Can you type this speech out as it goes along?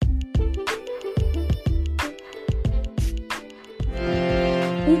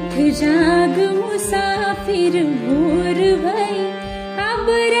जाग मुसाफिर भोर भई, अब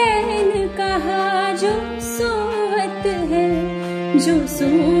रैन कहा जो सोवत है, जो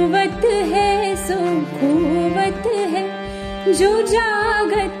सोवत है सो खोवत है, जो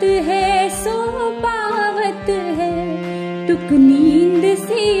जागत है सो पावत है। टुक नींद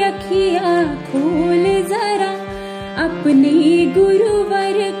से अखियाँ खोल जरा, अपने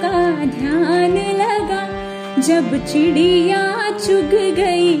गुरुवर का ध्यान लगा। जब चिड़िया चुग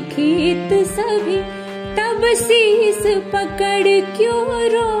गई खेत सभी, तब शीस पकड़ क्यों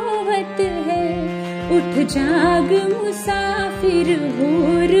रोवत है। उठ जाग मुसाफिर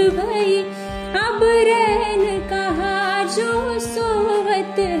भोर भई, अब रैन कहा जो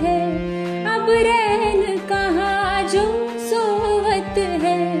सोवत है, अब रैन कहा जो सोवत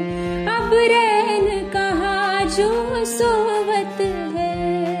है, अब रैन कहा जो सोवत है।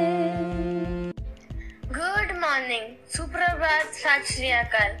 Good morning, Suprabhat, Sat Shri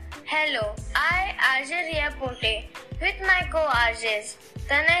Akal. Hello, I RJ Riya Pote with my co-RJs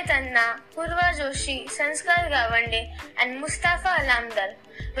Tanay Tanna, Purva Joshi, Sanskar Gawande and Mustafa Alamdar,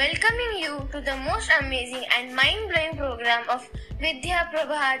 welcoming you to the most amazing and mind-blowing program of Vidya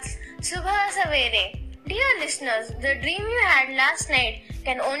Prabhat's Subha Savere. Dear listeners, the dream you had last night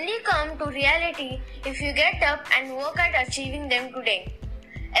can only come to reality if you get up and work at achieving them today.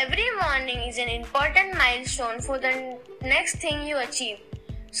 Every morning is an important milestone for the next thing you achieve.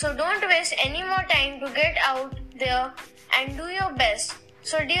 So don't waste any more time to get out there and do your best.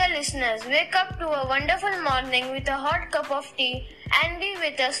 So dear listeners, wake up to a wonderful morning with a hot cup of tea and be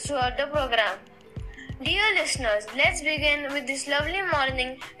with us throughout the program. Dear listeners, let's begin with this lovely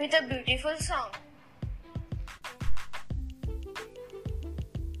morning with a beautiful song.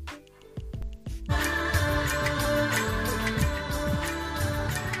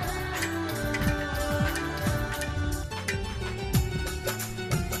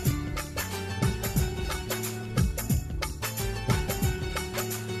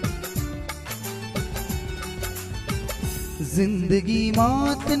 जिंदगी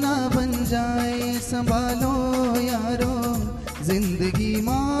मौत ना बन जाए संभालो यारो, जिंदगी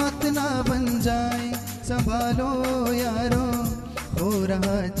मौत ना बन जाए संभालो यारो। हो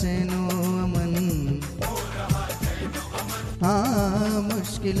रहा चैनो अमन, हाँ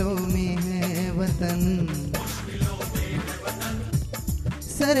मुश्किलों में है वतन।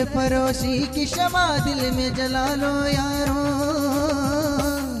 सरफरोशी की शमा दिल में जला लो यारो,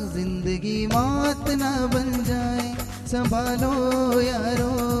 जिंदगी मौत ना बन जाए संभालो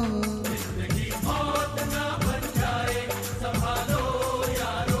यारो।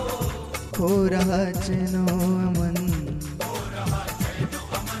 हो रहा चैनो अमन,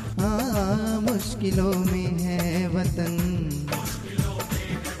 हाँ मुश्किलों में है वतन।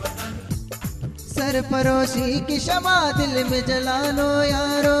 सरफरोशी की शमा दिल में जला लो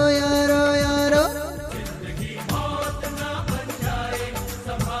यारो यारो यारो।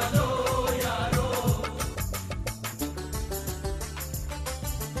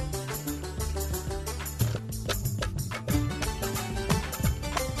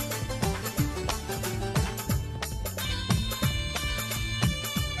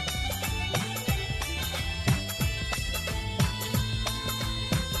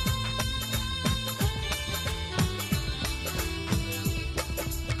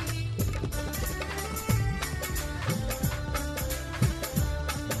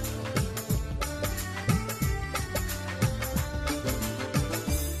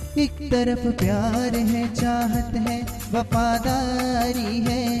 एक तरफ प्यार है, चाहत है, वफादारी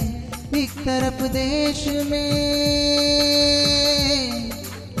है, एक तरफ देश में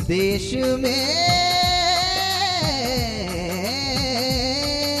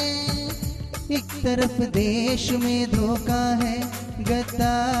एक तरफ देश में धोखा है,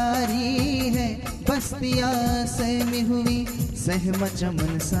 गद्दारी है। बस्तियां सहमी हुई सहम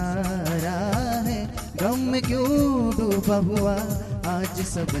चमन सारा है, गम में क्यों डूबा हुआ आज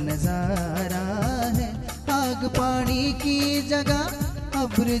सब नजारा है। आग पानी की जगह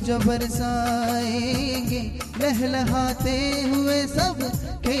अब्र जो बरसाएंगे, लहलहाते हुए सब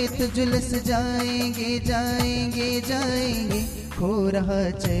खेत जुलस जाएंगे जाएंगे जाएंगे। खो रहा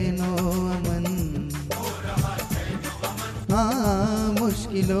चैनो अमन, हाँ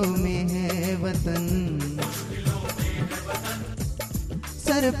मुश्किलों में है वतन।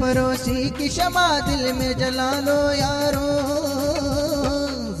 सरफरोशी की शमा दिल में जला लो यारो,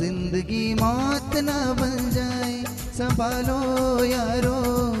 जिंदगी मौत ना बन जाए संभालो यारो।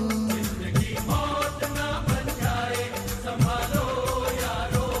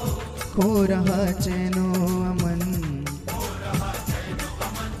 खो रहा चैनो अमन,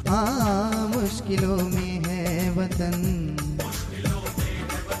 हाँ मुश्किलों में है वतन।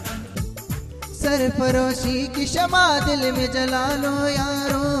 सरफरोशी की शमा दिल में जला लो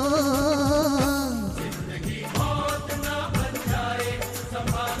यारो।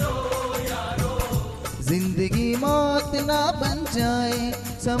 जिंदगी मौत ना बन जाए,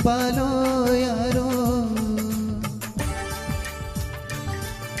 संभालो यारो।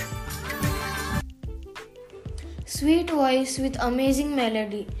 Sweet voice with amazing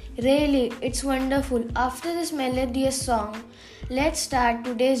melody. Really, it's wonderful. After this melodious song, let's start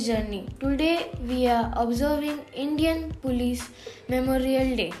today's journey. Today we are observing Indian Police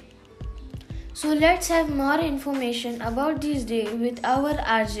Memorial Day. So let's have more information about this day with our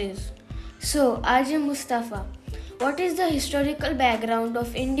RJs. So, RJ Mustafa, what is the historical background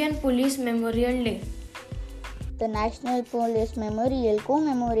of Indian Police Memorial Day? The National Police Memorial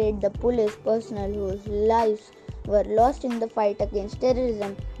commemorates the police personnel whose lives were lost in the fight against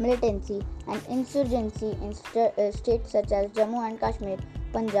terrorism, militancy, and insurgency in states such as Jammu and Kashmir,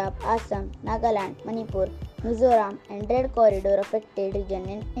 Punjab, Assam, Nagaland, Manipur, Mizoram, and Red Corridor affected region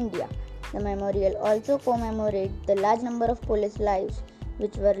in India. The memorial also commemorates the large number of police lives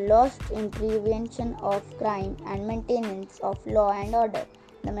which were lost in prevention of crime and maintenance of law and order.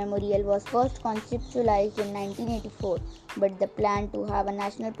 The memorial was first conceptualized in 1984, but the plan to have a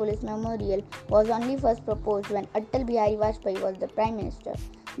national police memorial was only first proposed when Atal Bihari Vajpayee was the Prime Minister.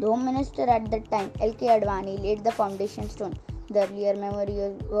 The Home Minister at that time, L.K. Advani, laid the foundation stone. The earlier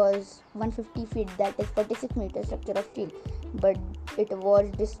memorial was 150 feet, that is 46 meters structure of steel, but it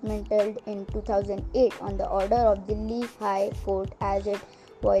was dismantled in 2008 on the order of Delhi High Court as it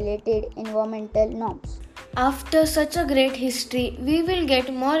violated environmental norms. After such a great history, we will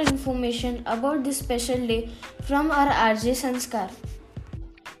get more information about this special day from our RJ Sanskar.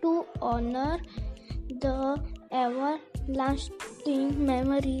 To honor the everlasting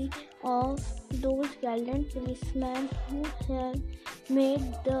memory of those valiant policemen who have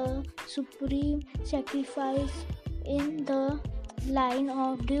made the supreme sacrifice in the line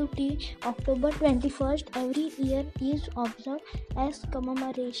of duty, October 21st every year is observed as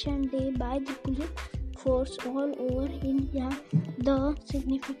commemoration day by the police force all over India. The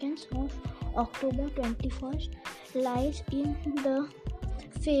significance of October 21st lies in the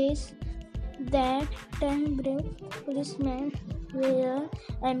fact that 10 brave policemen were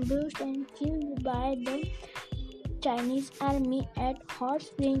ambushed and killed by the Chinese army at Hot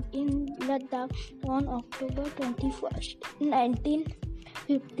Springs in Ladakh on October 21st,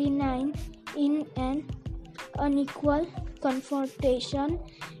 1959 in an unequal confrontation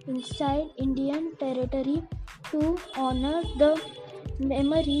inside Indian territory. To honor the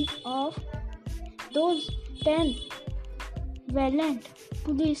memory of those 10 valiant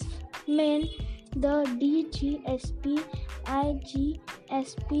policemen, the DGSP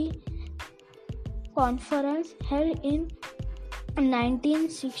IGSP conference held in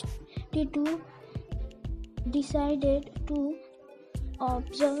 1962 decided to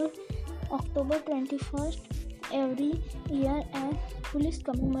observe October 21st every year as Police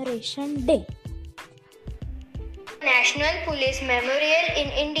Commemoration Day. National Police Memorial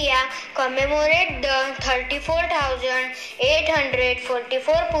in India commemorate the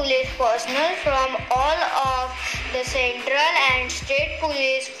 34,844 police personnel from all of the central and state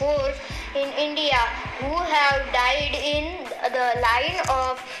police force in India who have died in the line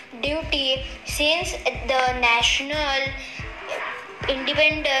of duty since the national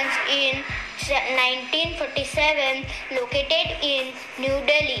independence in 1947, located in New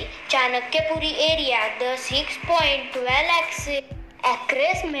Delhi, Chanakyapuri area. The 6.12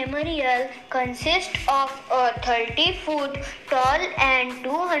 acres memorial consists of a 30-foot tall and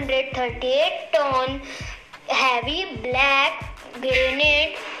 238-ton heavy black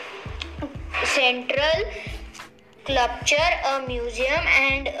granite central sculpture, a museum,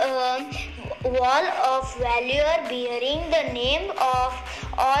 and a wall of valure bearing the name of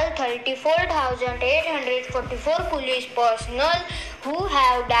all 34,844 police personnel who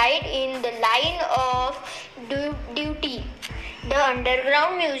have died in the line of duty. The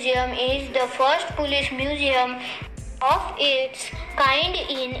Underground Museum is the first police museum of its kind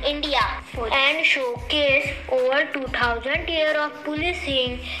in India and showcase over 2,000 years of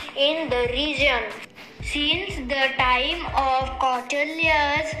policing in the region. Since the time of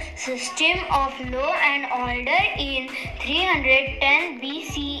Kautilya's system of law and order in 310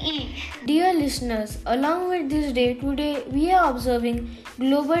 BCE. Dear listeners, along with this day, today we are observing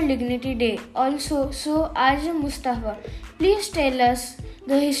Global Dignity Day. Also, so RJ Mustafa, please tell us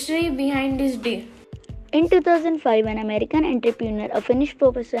the history behind this day. In 2005, an American entrepreneur, a Finnish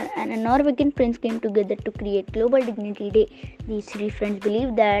professor, and a Norwegian prince came together to create Global Dignity Day. These three friends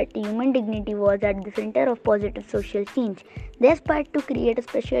believed that human dignity was at the center of positive social change. They aspired to create a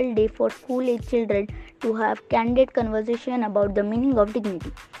special day for school-age children to have candid conversation about the meaning of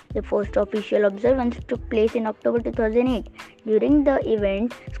dignity. The first official observance took place in October 2008. During the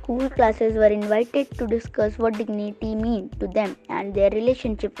event, school classes were invited to discuss what dignity means to them and their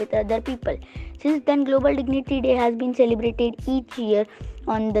relationship with other people. Since then, Global Dignity Day has been celebrated each year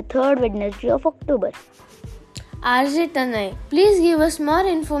on the third Wednesday of October. RJ Tanay, please give us more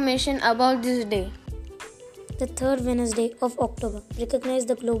information about this day. The third Wednesday of October recognizes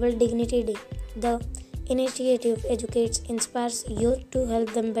the Global Dignity Day. The initiative educates, inspires youth to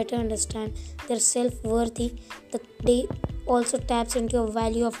help them better understand their self-worth. The day also taps into a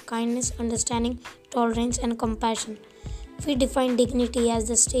value of kindness, understanding, tolerance, and compassion. We define dignity as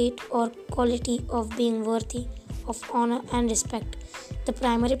the state or quality of being worthy of honor and respect. The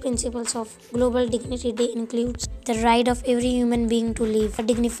primary principles of Global Dignity Day includes the right of every human being to live a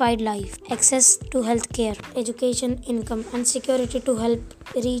dignified life, access to health care, education, income, and security to help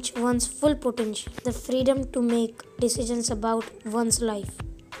reach one's full potential, the freedom to make decisions about one's life.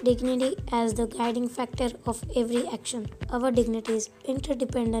 Dignity as the guiding factor of every action. Our dignity is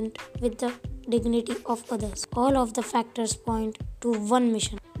interdependent with the dignity of others. All of the factors point to one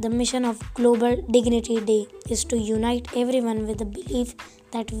mission. The mission of Global Dignity Day is to unite everyone with the belief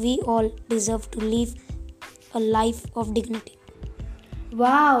that we all deserve to live a life of dignity.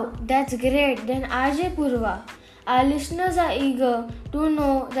 Wow, that's great. Then RJ Purva, our listeners are eager to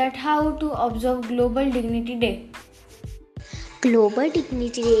know that how to observe Global Dignity Day. Global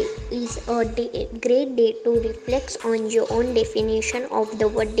Dignity Day is a great day to reflect on your own definition of the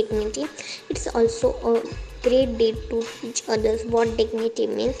word dignity. It's also a great day to teach others what dignity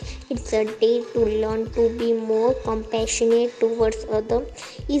means. It's a day to learn to be more compassionate towards others.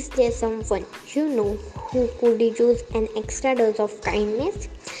 Is there someone you know who could use an extra dose of kindness?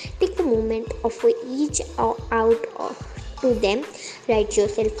 Take a moment, offer each out to them. Write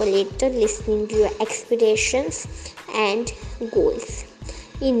yourself a letter listening to your aspirations and goals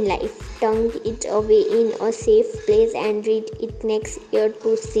in life. Tuck it away in a safe place and read it next year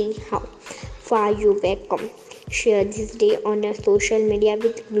to see how far you have come. Share this day on your social media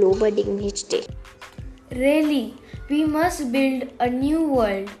with Global Dignity Day. Really, we must build a new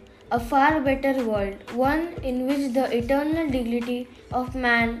world, a far better world, one in which the eternal dignity of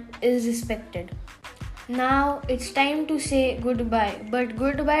man is respected. Now it's time to say goodbye, but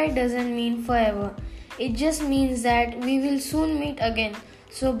goodbye doesn't mean forever. It just means that we will soon meet again.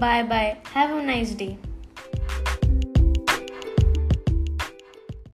 So bye bye. Have a nice day.